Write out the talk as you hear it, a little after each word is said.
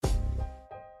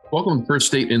Welcome to First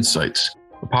State Insights,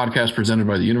 a podcast presented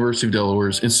by the University of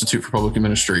Delaware's Institute for Public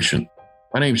Administration.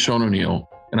 My name is Sean O'Neill,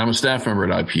 and I'm a staff member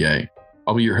at IPA.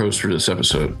 I'll be your host for this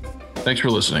episode. Thanks for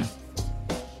listening.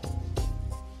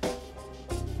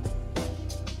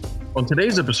 On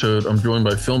today's episode, I'm joined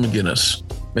by Phil McGinnis,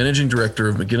 Managing Director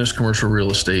of McGinnis Commercial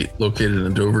Real Estate located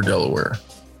in Dover, Delaware.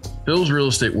 Phil's real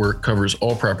estate work covers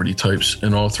all property types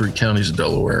in all three counties of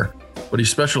Delaware, but he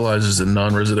specializes in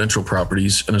non-residential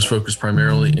properties and is focused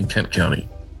primarily in Kent County.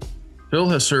 Phil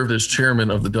has served as chairman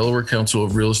of the Delaware Council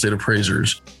of Real Estate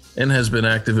Appraisers and has been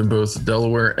active in both the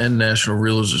Delaware and National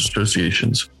Realtors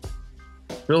Associations.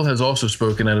 Phil has also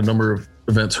spoken at a number of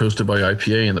events hosted by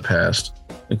IPA in the past,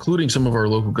 including some of our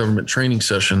local government training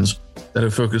sessions that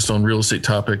have focused on real estate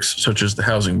topics such as the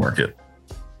housing market.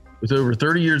 With over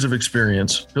 30 years of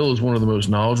experience, Phil is one of the most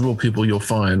knowledgeable people you'll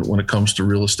find when it comes to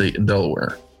real estate in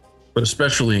Delaware, but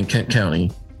especially in Kent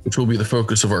County, which will be the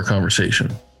focus of our conversation.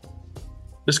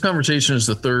 This conversation is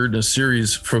the third in a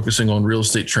series focusing on real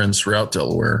estate trends throughout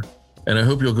Delaware, and I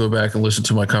hope you'll go back and listen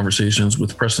to my conversations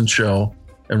with Preston Schell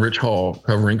and Rich Hall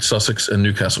covering Sussex and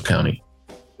Newcastle County.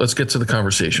 Let's get to the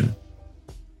conversation.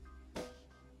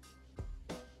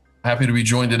 Happy to be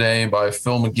joined today by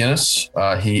Phil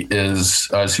McGinnis. He is,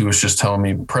 as he was just telling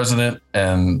me, president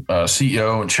and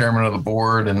CEO and chairman of the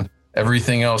board and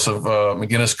everything else of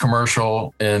McGinnis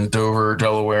Commercial in Dover,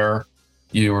 Delaware.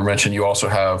 You were mentioning you also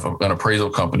have an appraisal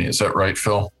company. Is that right,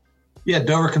 Phil? Yeah,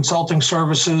 Dover Consulting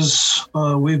Services.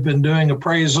 We've been doing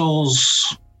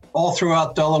appraisals all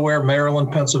throughout Delaware,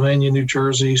 Maryland, Pennsylvania, New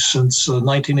Jersey since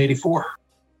 1984.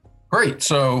 Great.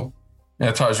 So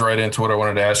that ties right into what I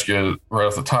wanted to ask you right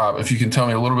off the top. If you can tell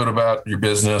me a little bit about your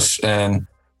business and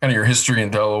kind of your history in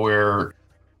Delaware.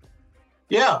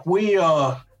 Yeah,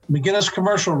 McGinnis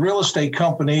Commercial Real Estate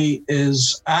Company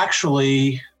is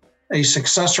actually a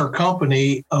successor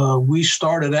company. We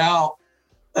started out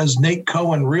as Nate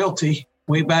Cohen Realty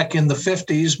way back in the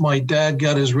 50s. My dad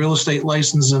got his real estate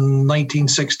license in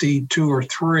 1962 or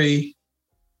 3,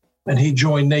 and he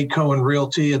joined Nate Cohen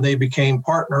Realty, and they became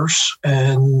partners.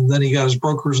 And then he got his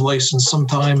broker's license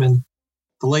sometime in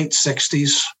the late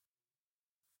 60s.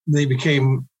 They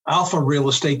became Alpha Real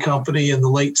Estate Company in the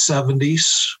late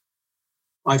 70s.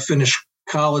 I finished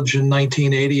college in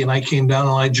 1980 and I came down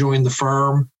and I joined the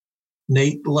firm.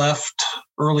 Nate left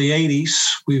early 80s.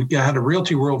 We had a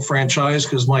Realty World franchise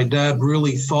because my dad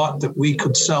really thought that we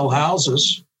could sell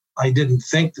houses. I didn't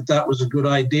think that that was a good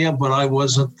idea, but I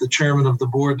wasn't the chairman of the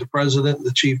board, the president, and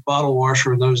the chief bottle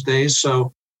washer in those days.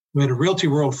 So we had a Realty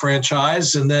World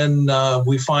franchise, and then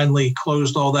we finally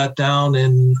closed all that down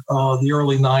in the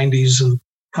early 90s and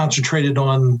concentrated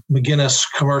on McGinnis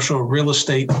Commercial Real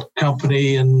Estate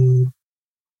Company. And,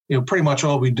 pretty much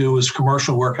all we do is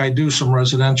commercial work. I do some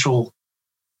residential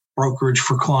brokerage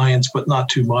for clients, but not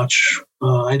too much.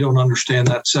 I don't understand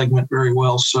that segment very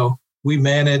well. So we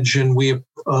manage and we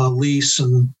lease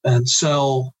and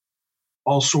sell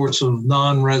all sorts of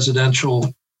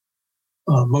non-residential.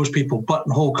 Most people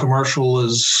buttonhole commercial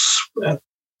is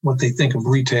what they think of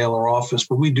retail or office,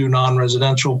 but we do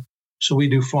non-residential. So we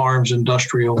do farms,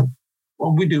 industrial.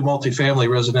 Well, we do multifamily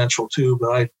residential too,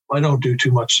 but I don't do too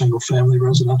much single family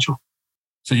residential.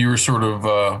 So you were sort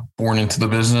of born into the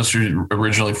business. You're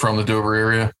originally from the Dover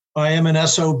area? I am an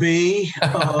SOB,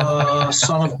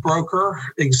 son of broker,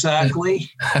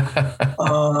 exactly.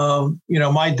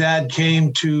 My dad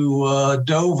came to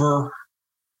Dover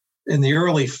in the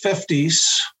early 50s.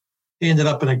 He ended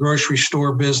up in a grocery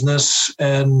store business,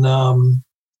 and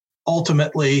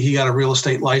ultimately he got a real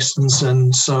estate license.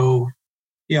 And so,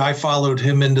 I followed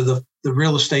him into the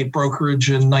real estate brokerage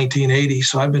in 1980.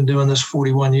 So I've been doing this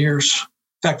 41 years.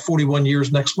 In fact, 41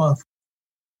 years next month.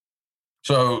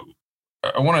 So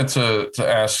I wanted to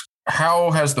ask,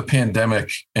 how has the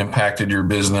pandemic impacted your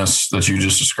business that you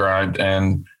just described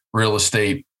and real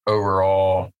estate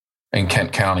overall in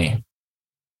Kent County?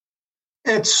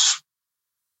 It's,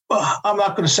 I'm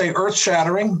not going to say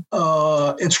earth-shattering.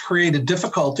 It's created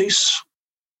difficulties.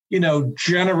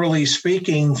 Generally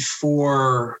speaking,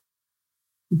 for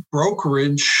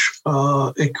brokerage,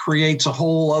 it creates a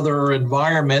whole other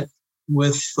environment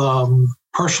with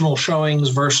personal showings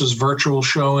versus virtual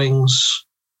showings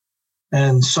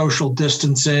and social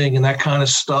distancing and that kind of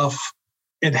stuff.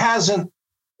 It hasn't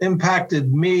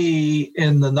impacted me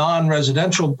in the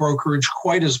non-residential brokerage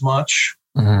quite as much.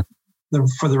 Mm-hmm.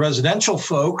 For the residential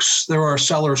folks, there are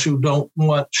sellers who don't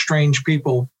want strange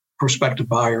people, prospective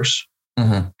buyers,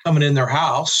 mm-hmm. coming in their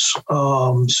house.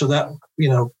 So that,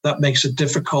 that makes it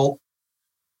difficult.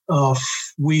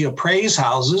 We appraise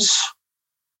houses.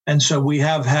 And so we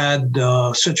have had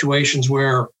situations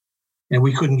where, and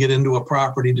we couldn't get into a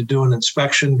property to do an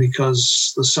inspection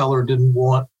because the seller didn't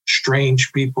want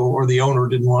strange people, or the owner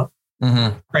didn't want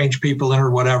strange people in, or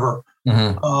whatever.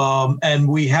 And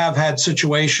we have had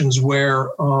situations where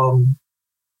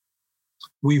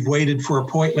we've waited for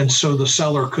appointments so the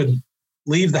seller could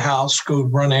leave the house, go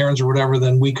run errands or whatever,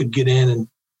 then we could get in and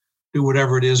do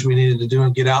whatever it is we needed to do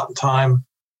and get out in time.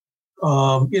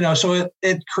 So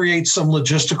it creates some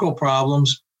logistical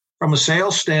problems. From a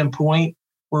sales standpoint,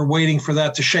 we're waiting for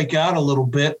that to shake out a little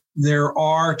bit. There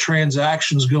are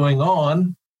transactions going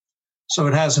on, so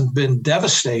it hasn't been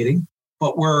devastating,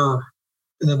 but we're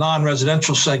in the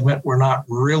non-residential segment, we're not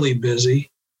really busy.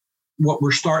 What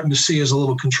we're starting to see is a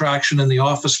little contraction in the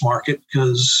office market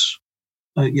because,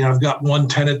 I've got one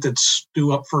tenant that's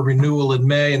due up for renewal in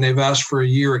May, and they've asked for a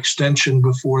year extension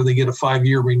before they get a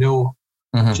 5-year renewal.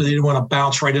 So they didn't want to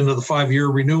bounce right into the 5-year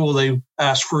renewal. They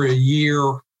asked for a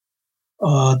year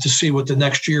to see what the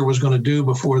next year was going to do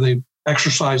before they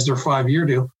exercised their 5-year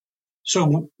deal.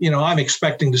 So, I'm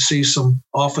expecting to see some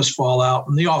office fallout,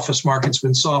 and the office market's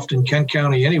been soft in Kent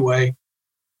County anyway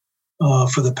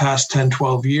for the past 10,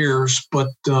 12 years. But,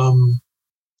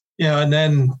 and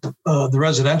then the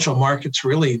residential market's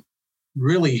really,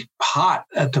 really hot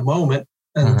at the moment,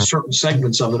 and certain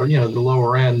segments of it are, the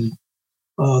lower end,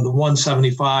 the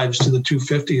 175s to the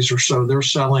 250s or so, they're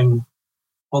selling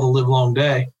all the live long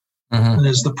day. And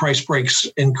as the price breaks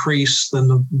increase, then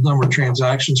the number of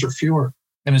transactions are fewer.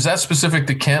 And is that specific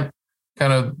to Kent?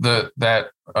 Kind of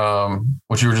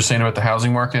what you were just saying about the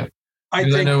housing market? I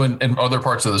know in other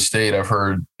parts of the state, I've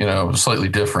heard, slightly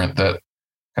different, that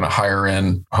kind of higher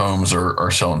end homes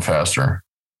are selling faster.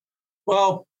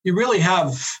 Well, we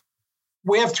have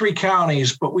 3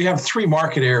 counties, but we have 3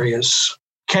 market areas.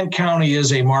 Kent County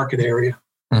is a market area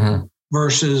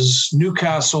versus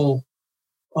Newcastle,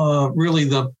 really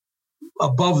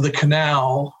above the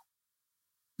canal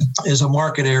is a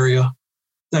market area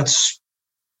that's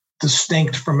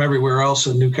distinct from everywhere else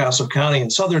in Newcastle County.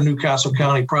 And southern Newcastle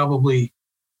County probably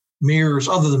mirrors,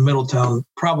 other than Middletown,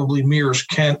 probably mirrors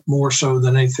Kent more so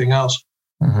than anything else.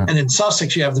 And in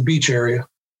Sussex, you have the beach area.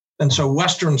 And so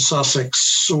western Sussex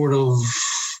sort of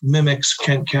mimics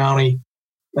Kent County,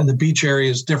 and the beach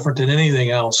area is different than anything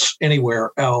else,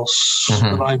 anywhere else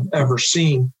that I've ever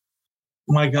seen.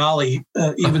 My golly,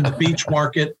 even the beach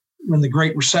market, when the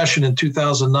Great Recession in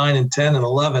 2009 and 10 and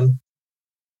 11,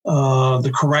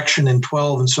 the correction in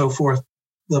 12 and so forth,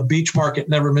 the beach market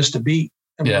never missed a beat.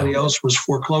 Everybody else was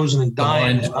foreclosing and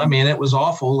dying. It was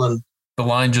awful. And the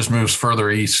line just moves further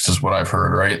east is what I've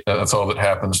heard, right? That's all that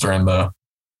happens during the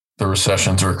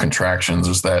recessions or contractions,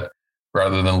 is that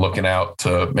rather than looking out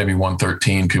to maybe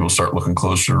 113, people start looking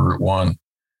closer to Route 1.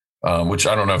 Which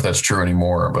I don't know if that's true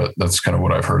anymore, but that's kind of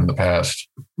what I've heard in the past.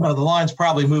 Well, the line's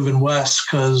probably moving west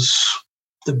because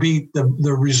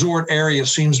the resort area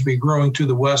seems to be growing to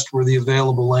the west where the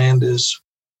available land is.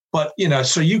 But,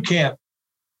 so you can't,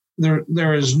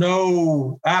 there is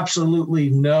absolutely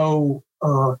no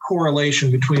correlation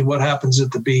between what happens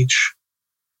at the beach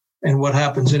and what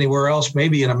happens anywhere else,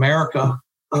 maybe in America,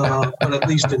 but at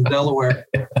least in Delaware.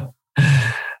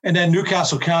 And then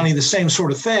Newcastle County, the same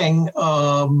sort of thing.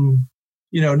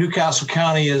 Newcastle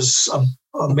County is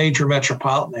a major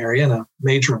metropolitan area and a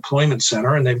major employment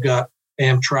center, and they've got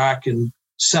Amtrak and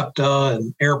SEPTA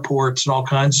and airports and all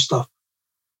kinds of stuff.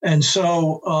 And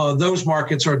so those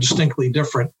markets are distinctly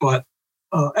different, but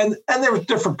and there are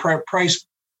different price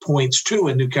points too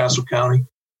in Newcastle County.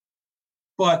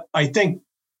 But I think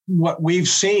what we've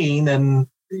seen, and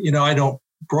I don't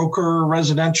broker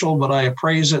residential, but I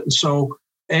appraise it, and so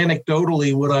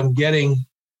anecdotally, what I'm getting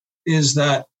is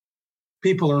that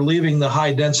people are leaving the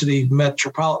high density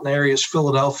metropolitan areas,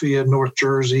 Philadelphia, North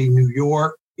Jersey, New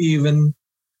York, even,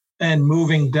 and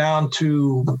moving down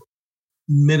to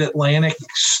mid-Atlantic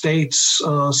states,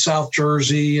 South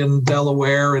Jersey and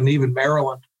Delaware and even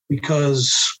Maryland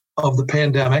because of the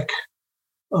pandemic.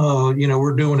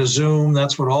 We're doing a Zoom.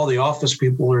 That's what all the office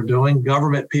people are doing.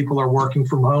 Government people are working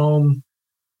from home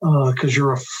because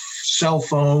you're a cell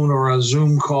phone or a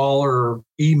Zoom call or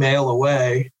email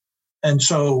away. And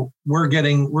so we're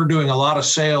doing a lot of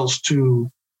sales to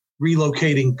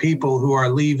relocating people who are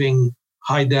leaving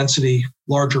high density,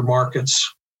 larger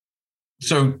markets.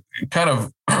 So kind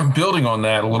of building on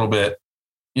that a little bit,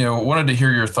 wanted to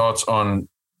hear your thoughts on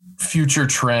future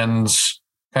trends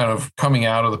kind of coming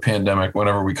out of the pandemic,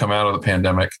 whenever we come out of the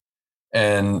pandemic,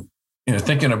 and,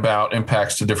 thinking about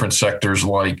impacts to different sectors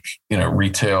like,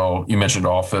 retail, you mentioned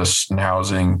office and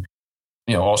housing,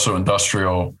 also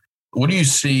industrial. What do you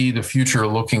see the future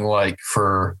looking like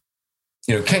for,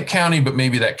 Kent County, but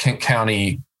maybe that Kent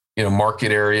County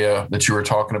market area that you were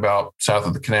talking about south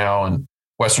of the canal and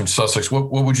Western Sussex,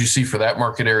 what would you see for that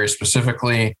market area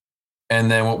specifically?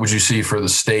 And then what would you see for the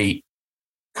state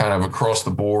kind of across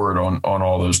the board on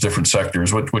all those different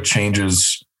sectors? What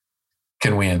changes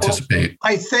can we anticipate?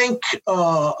 Well, I think,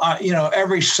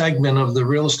 every segment of the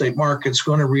real estate market is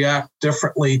going to react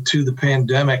differently to the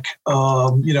pandemic.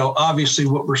 Obviously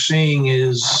what we're seeing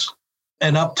is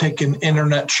an uptick in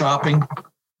internet shopping.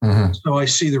 Mm-hmm. So I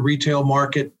see the retail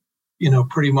market,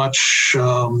 pretty much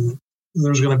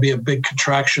there's going to be a big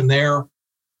contraction there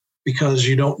because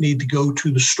you don't need to go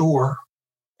to the store.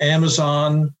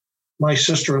 Amazon, my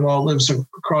sister-in-law lives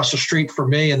across the street from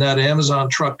me, and that Amazon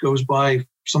truck goes by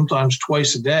sometimes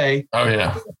twice a day. Oh,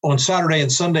 yeah. On Saturday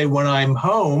and Sunday when I'm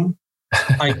home,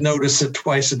 I notice it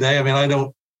twice a day. I mean, I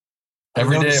don't.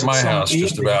 Every day at my house,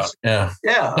 evenings. Just about. Yeah.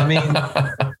 Yeah. I mean,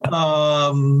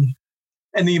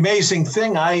 and the amazing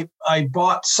thing, I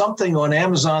bought something on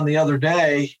Amazon the other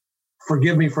day.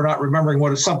 Forgive me for not remembering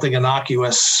what it's something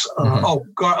innocuous.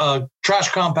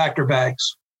 Trash compactor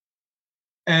bags.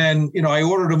 And, I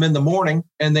ordered them in the morning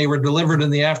and they were delivered in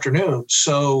the afternoon.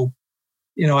 So,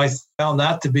 I found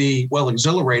that to be,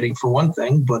 exhilarating for one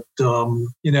thing, but,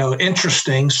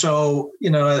 interesting. So,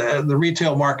 the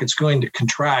retail market's going to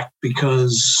contract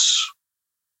because,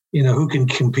 who can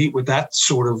compete with that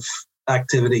sort of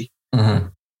activity? Mm-hmm.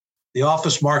 The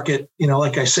office market,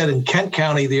 like I said, in Kent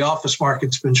County, the office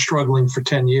market's been struggling for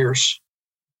 10 years.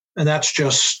 And that's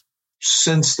just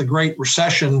since the Great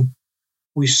Recession,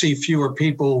 we see fewer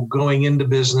people going into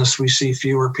business. We see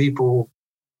fewer people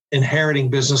inheriting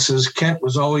businesses. Kent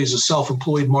was always a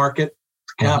self-employed market,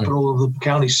 capital of the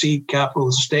county seat, capital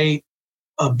of the state,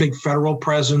 a big federal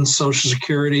presence, Social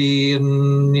Security.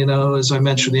 And, as I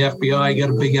mentioned, the FBI, got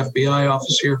a big FBI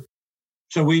office here.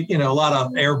 So we, a lot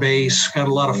of air base, got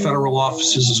a lot of federal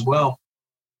offices as well.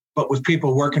 But with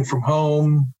people working from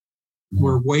home,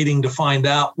 we're waiting to find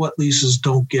out what leases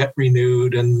don't get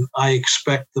renewed. And I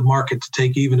expect the market to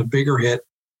take even a bigger hit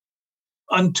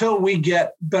until we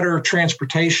get better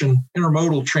transportation,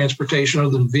 intermodal transportation other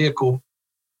than vehicle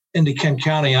into Kent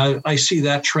County. I see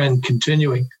that trend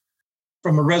continuing.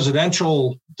 From a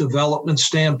residential development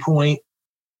standpoint,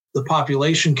 the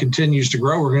population continues to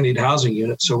grow. We're going to need housing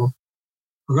units. So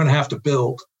we're going to have to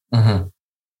build. Mm-hmm.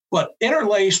 But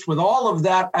interlaced with all of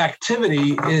that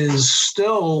activity is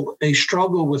still a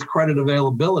struggle with credit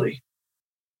availability.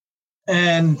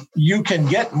 And you can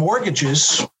get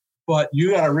mortgages, but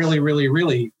you got to really, really,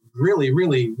 really, really,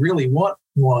 really, really want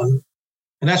one.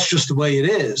 And that's just the way it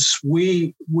is.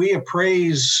 We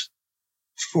appraise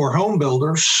for home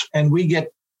builders and we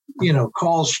get,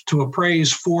 calls to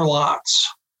appraise 4 lots.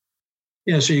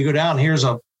 So you go down, here's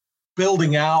a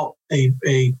building out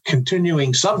a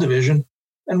continuing subdivision,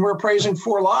 and we're appraising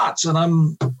 4 lots. And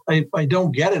I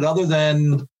don't get it other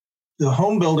than the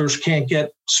home builders can't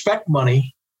get spec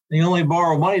money. They only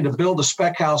borrow money to build a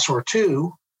spec house or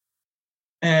 2.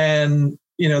 And,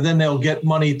 then they'll get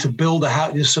money to build a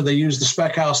house. So they use the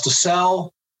spec house to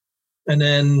sell. And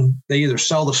then they either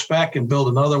sell the spec and build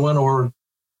another one, or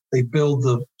they build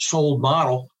the sold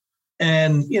model.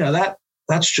 And,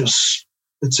 that's just,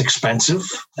 it's expensive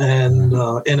and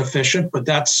inefficient, but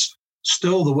that's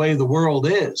still the way the world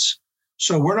is.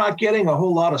 So we're not getting a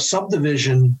whole lot of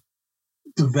subdivision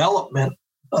development.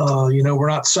 We're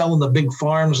not selling the big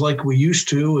farms like we used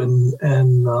to,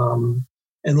 and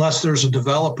unless there's a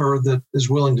developer that is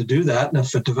willing to do that. And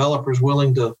if a developer is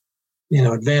willing to,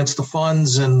 advance the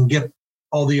funds and get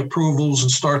all the approvals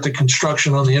and start the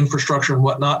construction on the infrastructure and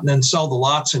whatnot, and then sell the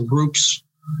lots in groups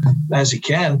as he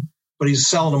can, but he's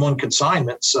selling them on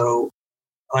consignment. So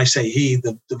I say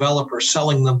the developer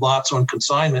selling the lots on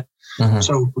consignment. Mm-hmm.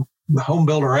 So the home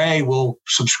builder A will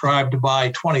subscribe to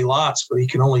buy 20 lots, but he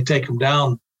can only take them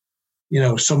down,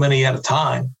 so many at a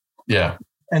time. Yeah.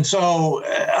 And so,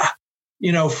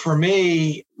 for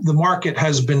me, the market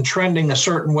has been trending a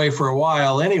certain way for a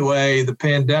while anyway. The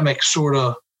pandemic sort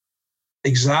of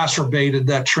exacerbated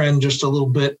that trend just a little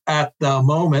bit at the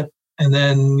moment. And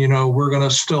then, we're going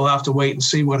to still have to wait and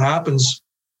see what happens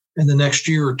in the next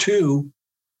year or two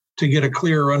to get a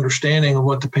clearer understanding of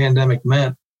what the pandemic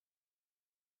meant.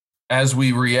 As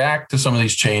we react to some of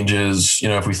these changes,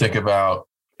 if we think about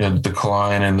a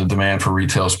decline in the demand for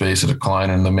retail space, a decline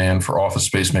in demand for office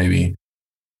space, maybe,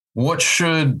 what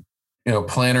should,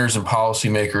 planners and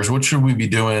policymakers, what should we be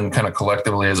doing kind of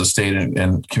collectively as a state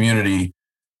and community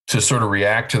to sort of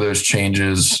react to those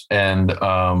changes? And,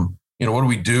 what do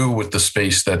we do with the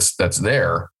space that's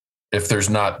there if there's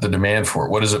not the demand for it?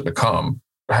 What does it become?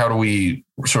 How do we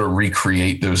sort of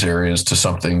recreate those areas to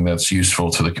something that's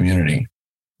useful to the community?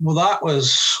 Well, that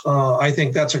was, I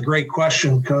think that's a great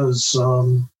question because,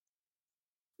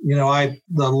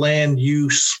 the land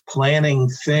use planning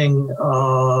thing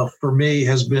for me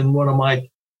has been one of my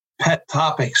pet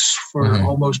topics for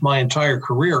almost my entire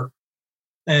career.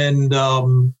 And,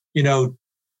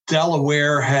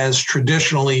 Delaware has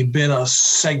traditionally been a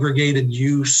segregated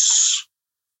use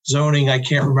zoning. I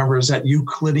can't remember. Is that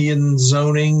Euclidean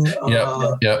zoning?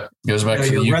 Yep. Goes back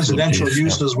to your residential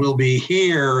uses will be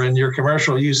here and your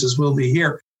commercial uses will be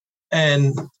here.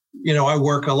 And, I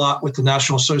work a lot with the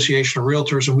National Association of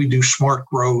Realtors, and we do smart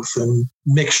growth and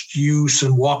mixed use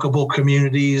and walkable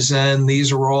communities. And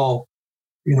these are all,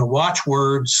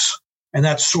 watchwords. And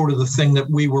that's sort of the thing that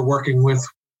we were working with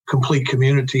complete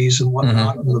communities and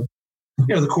whatnot. And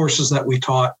the courses that we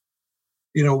taught,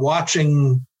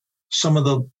 watching some of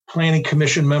the planning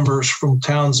commission members from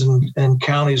towns and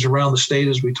counties around the state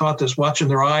as we taught this, watching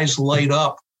their eyes light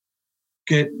up,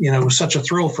 it was such a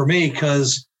thrill for me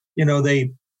because,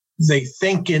 they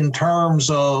think in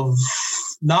terms of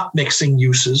not mixing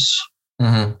uses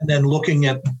and then looking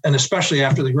at, and especially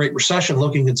after the Great Recession,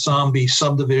 looking at zombie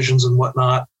subdivisions and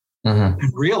whatnot and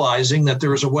realizing that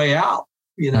there is a way out,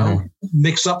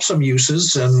 mix up some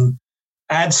uses and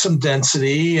add some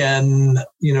density and,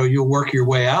 you'll work your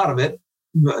way out of it,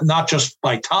 not just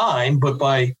by time, but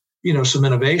by, some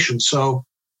innovation. So,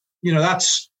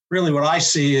 that's really what I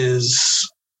see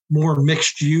is more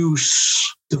mixed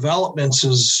use developments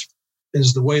is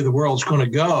the way the world's going to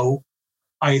go.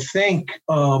 I think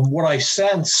what I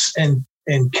sense in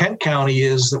Kent County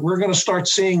is that we're going to start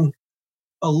seeing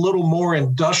a little more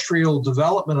industrial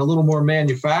development, a little more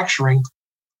manufacturing.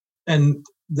 And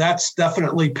that's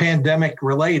definitely pandemic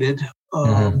related.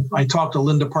 I talked to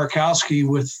Linda Parkowski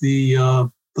with the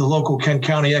local Kent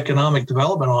County Economic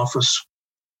Development Office.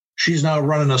 She's now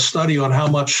running a study on how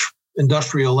much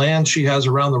industrial land she has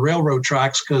around the railroad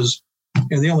tracks because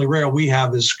the only rail we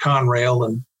have is Conrail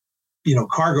and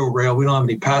cargo rail. We don't have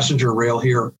any passenger rail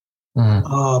here.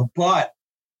 But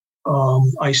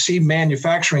I see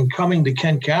manufacturing coming to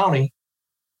Kent County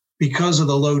because of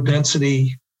the low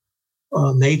density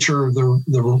nature,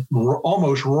 the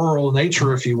almost rural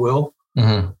nature, if you will,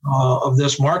 of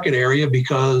this market area,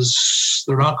 because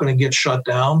they're not going to get shut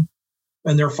down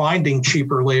and they're finding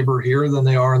cheaper labor here than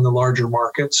they are in the larger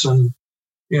markets. And,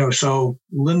 so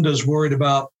Linda's worried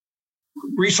about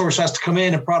resource has to come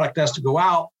in and product has to go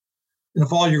out. And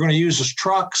if all you're going to use is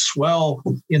trucks, well,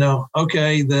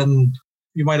 okay, then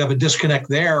you might have a disconnect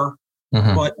there.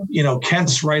 But,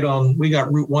 Kent's right on, we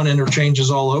got Route 1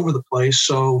 interchanges all over the place.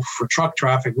 So for truck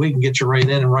traffic, we can get you right in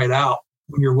and right out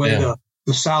on your way to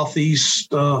the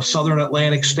southeast, southern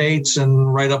Atlantic states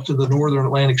and right up to the northern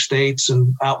Atlantic states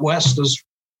and out west as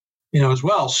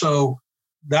well. So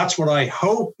that's what I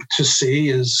hope to see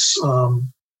is,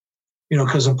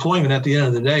 because employment at the end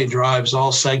of the day drives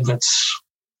all segments.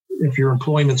 If your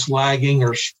employment's lagging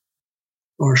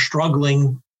or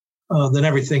struggling, then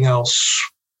everything else.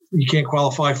 You can't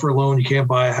qualify for a loan. You can't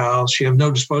buy a house. You have no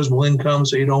disposable income,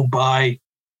 so you don't buy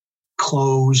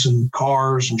clothes and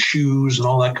cars and shoes and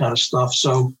all that kind of stuff.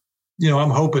 So, I'm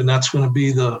hoping that's going to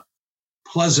be the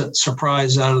pleasant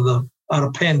surprise out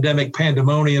of pandemic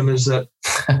pandemonium is that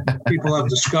people have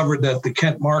discovered that the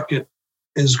Kent market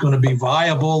is going to be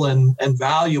viable and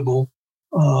valuable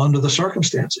under the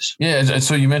circumstances. Yeah. And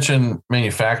so you mentioned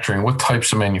manufacturing. What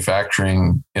types of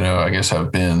manufacturing, I guess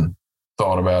have been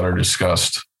thought about or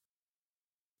discussed?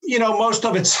 Most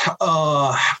of it's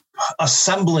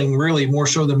assembling really more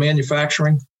so than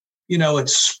manufacturing.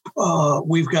 It's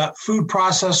we've got food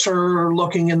processor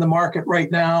looking in the market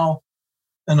right now.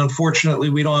 And unfortunately,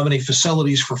 we don't have any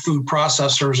facilities for food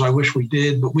processors. I wish we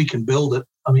did, but we can build it.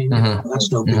 I mean,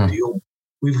 that's no big deal.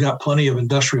 We've got plenty of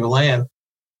industrial land.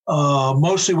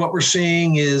 Mostly what we're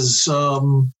seeing is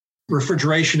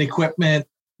refrigeration equipment.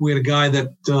 We had a guy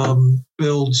that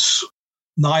builds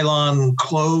nylon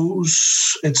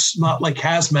clothes. It's not like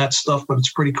hazmat stuff, but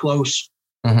it's pretty close.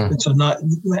 It's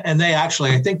and they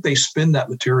actually, I think they spin that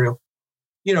material,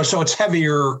 so it's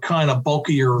heavier, kind of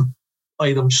bulkier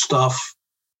item stuff.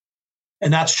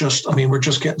 And that's just, we're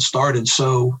just getting started.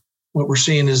 So what we're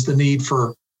seeing is the need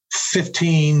for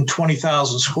 15,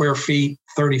 20,000 square feet,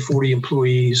 30, 40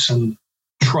 employees, and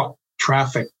truck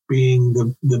traffic being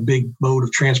the big mode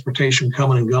of transportation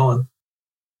coming and going.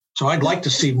 So I'd like to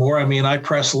see more. I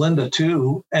press Linda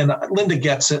too, and Linda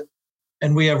gets it.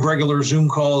 And we have regular Zoom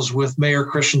calls with Mayor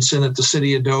Christensen at the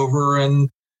city of Dover. And,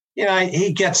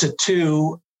 he gets it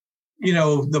too.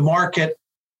 The market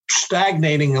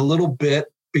stagnating a little bit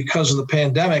because of the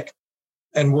pandemic.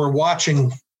 And we're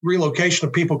watching relocation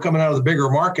of people coming out of the bigger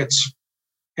markets.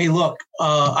 hey, look,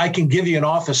 I can give you an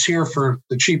office here for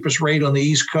the cheapest rate on the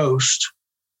East Coast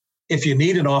if you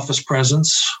need an office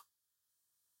presence,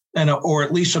 or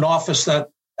at least an office that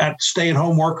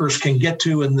stay-at-home workers can get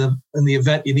to in the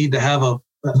event you need to have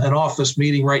an office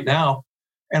meeting right now.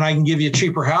 And I can give you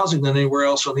cheaper housing than anywhere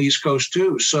else on the East Coast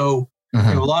too. So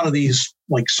a lot of these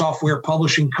like software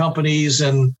publishing companies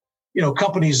and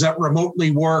companies that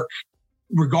remotely work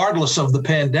regardless of the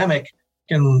pandemic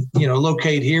can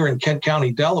locate here in Kent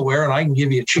County, Delaware, and I can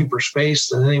give you a cheaper space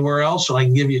than anywhere else, and I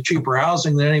can give you cheaper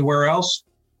housing than anywhere else,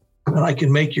 and I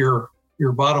can make your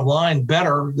bottom line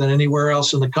better than anywhere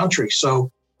else in the country.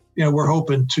 So we're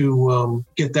hoping to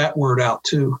get that word out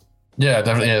too. Yeah,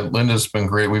 definitely. Yeah, Linda's been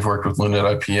great. We've worked with Linda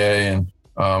at IPA and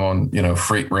on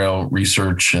freight rail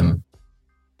research, and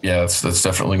that's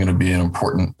definitely going to be an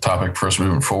important topic for us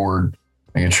moving forward.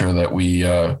 Making sure that we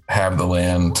have the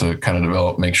land to kind of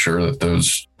develop, make sure that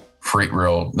those freight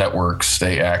rail networks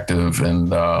stay active and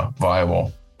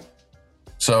viable.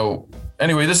 So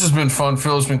anyway, this has been fun,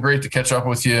 Phil. It's been great to catch up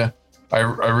with you. I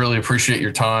really appreciate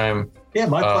your time. Yeah,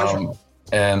 my pleasure.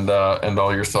 And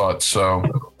all your thoughts. So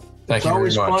thank you very much.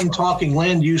 It's always fun talking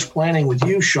land use planning with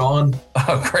you, Sean.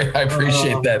 Oh, great. I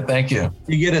appreciate that. Thank you.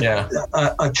 You get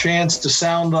a chance to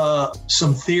sound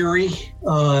some theory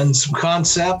and some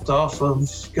concept off of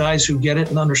guys who get it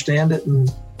and understand it.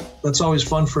 And that's always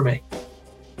fun for me.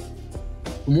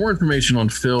 For more information on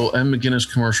Phil and McGinnis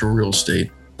Commercial Real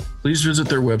Estate, please visit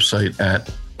their website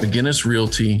at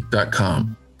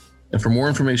McGinnisRealty.com. And for more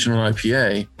information on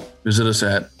IPA, visit us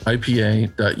at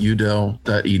ipa.udel.edu.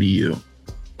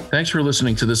 Thanks for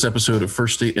listening to this episode of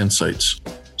First State Insights.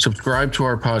 Subscribe to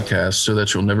our podcast so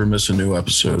that you'll never miss a new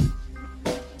episode.